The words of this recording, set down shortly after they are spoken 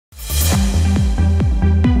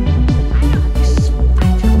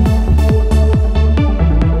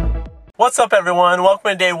What's up, everyone?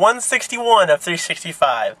 Welcome to day 161 of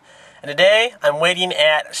 365. And today, I'm waiting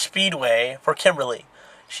at Speedway for Kimberly.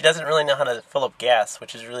 She doesn't really know how to fill up gas,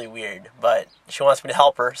 which is really weird, but she wants me to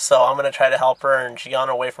help her, so I'm going to try to help her, and she's on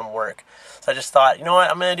her way from work. So I just thought, you know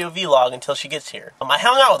what, I'm going to do a vlog until she gets here. I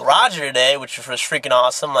hung out with Roger today, which was freaking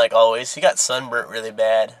awesome, like always. He got sunburnt really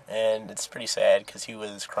bad, and it's pretty sad, because he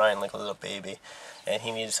was crying like a little baby, and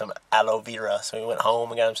he needed some aloe vera. So we went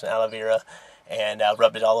home and got him some aloe vera, and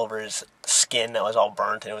rubbed it all over his skin that was all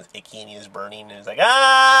burnt, and it was icky, and he was burning, and he was like,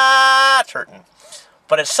 it's hurting.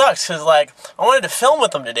 But it sucks, because, like, I wanted to film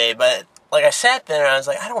with him today, but, like, I sat there, and I was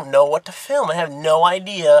like, I don't know what to film. I have no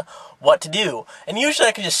idea what to do. And usually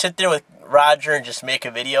I could just sit there with Roger and just make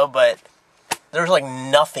a video, but there was, like,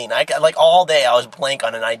 nothing. Like, all day I was blank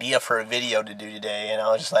on an idea for a video to do today, and I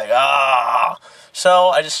was just like, So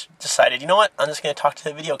I just decided, you know what, I'm just going to talk to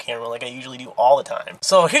the video camera like I usually do all the time.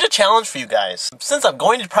 So here's a challenge for you guys. Since I'm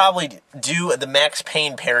going to probably do the Max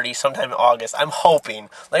Payne parody sometime in August, I'm hoping,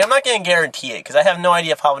 like, I'm not going to guarantee it, because I have no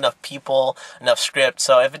idea if I have enough people, enough script,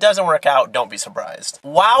 so if it doesn't work out, don't be surprised.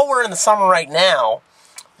 While we're in the summer right now,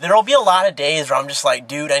 there'll be a lot of days where I'm just like,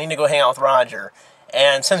 dude, I need to go hang out with Roger.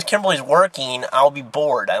 And since Kimberly's working, I'll be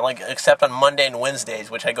bored. Except on Monday and Wednesdays,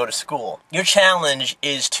 which I go to school. Your challenge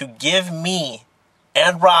is to give me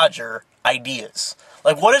and Roger ideas.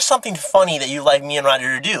 Like, what is something funny that you'd like me and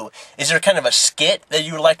Roger to do? Is there kind of a skit that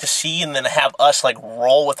you would like to see and then have us, like,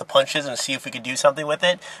 roll with the punches and see if we could do something with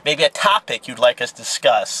it? Maybe a topic you'd like us to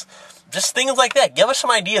discuss. Just things like that. Give us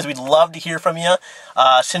some ideas. We'd love to hear from you.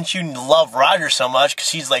 Since you love Roger so much,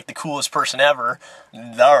 because he's like the coolest person ever,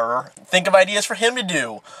 think of ideas for him to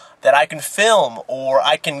do that I can film or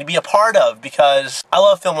I can be a part of, because I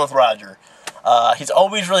love filming with Roger. He's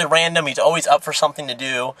always really random. He's always up for something to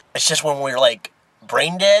do. It's just when we're like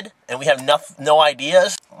brain dead and we have no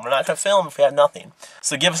ideas, we're not going to film if we have nothing.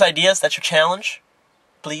 So give us ideas. That's your challenge.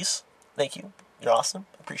 Please. Thank you. You're awesome.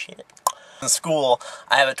 Appreciate it. In school,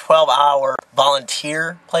 I have a 12-hour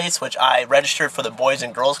volunteer place, which I registered for the Boys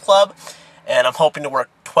and Girls Club, and I'm hoping to work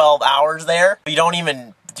 12 hours there. You don't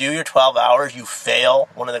even do your 12 hours, you fail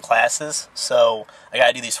one of the classes, so I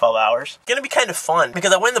gotta do these 12 hours. It's gonna be kind of fun,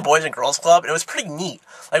 because I went in the Boys and Girls Club, and it was pretty neat.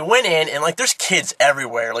 Like, went in, and, like, there's kids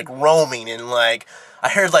everywhere, like, roaming, and, like, I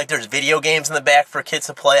heard, like, there's video games in the back for kids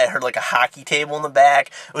to play. I heard, like, a hockey table in the back.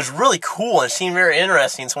 It was really cool, and it seemed very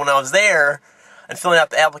interesting, so when I was there and filling out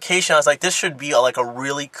the application, I was like, this should be like a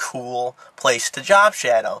really cool place to job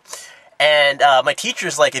shadow. And my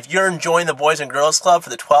teacher's like, if you're enjoying the Boys and Girls Club for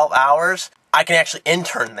the 12 hours, I can actually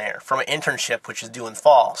intern there for my internship, which is due in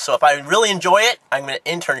fall. So if I really enjoy it, I'm going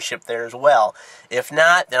to internship there as well. If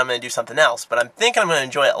not, then I'm going to do something else. But I'm thinking I'm going to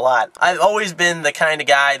enjoy it a lot. I've always been the kind of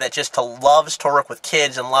guy that just loves to work with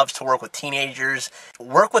kids and loves to work with teenagers.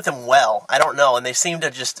 Work with them well. I don't know. And they seem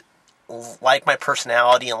to just like my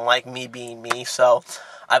personality and like me being me, so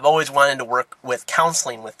I've always wanted to work with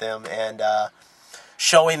counseling with them and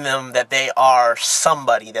showing them that they are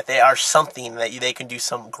somebody, that they are something, that they can do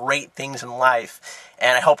some great things in life,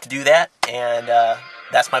 and I hope to do that, and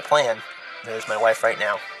that's my plan. There's my wife right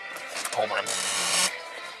now. Hold on.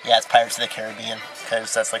 Yeah, it's Pirates of the Caribbean,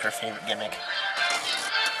 because that's like her favorite gimmick.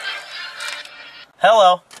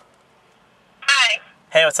 Hello. Hi.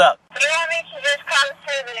 Hey, what's up? Do you want me to just come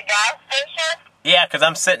to the gas station? Yeah, because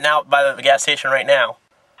I'm sitting out by the gas station right now.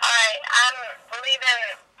 Alright, I'm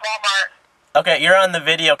leaving Walmart. Okay, you're on the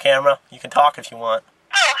video camera. You can talk if you want.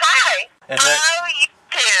 Oh, hi. Hello,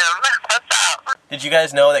 YouTube. What's up? Did you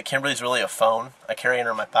guys know that Kimberly's really a phone? I carry it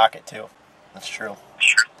in my pocket, too. That's true.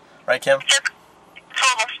 Right, Kim? It's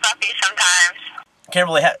full of stuffy sometimes.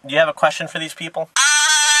 Kimberly, do you have a question for these people?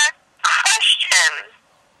 Question.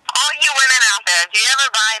 All you women out there, do you ever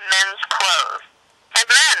buy men's clothes? And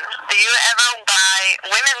men, do you ever buy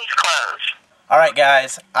women's clothes? Alright,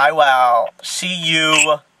 guys. I will see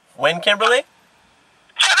you when, Kimberly?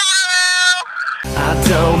 Tomorrow! I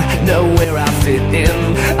don't know where I fit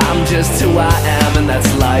in. I'm just who I am, and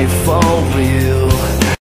that's life for real.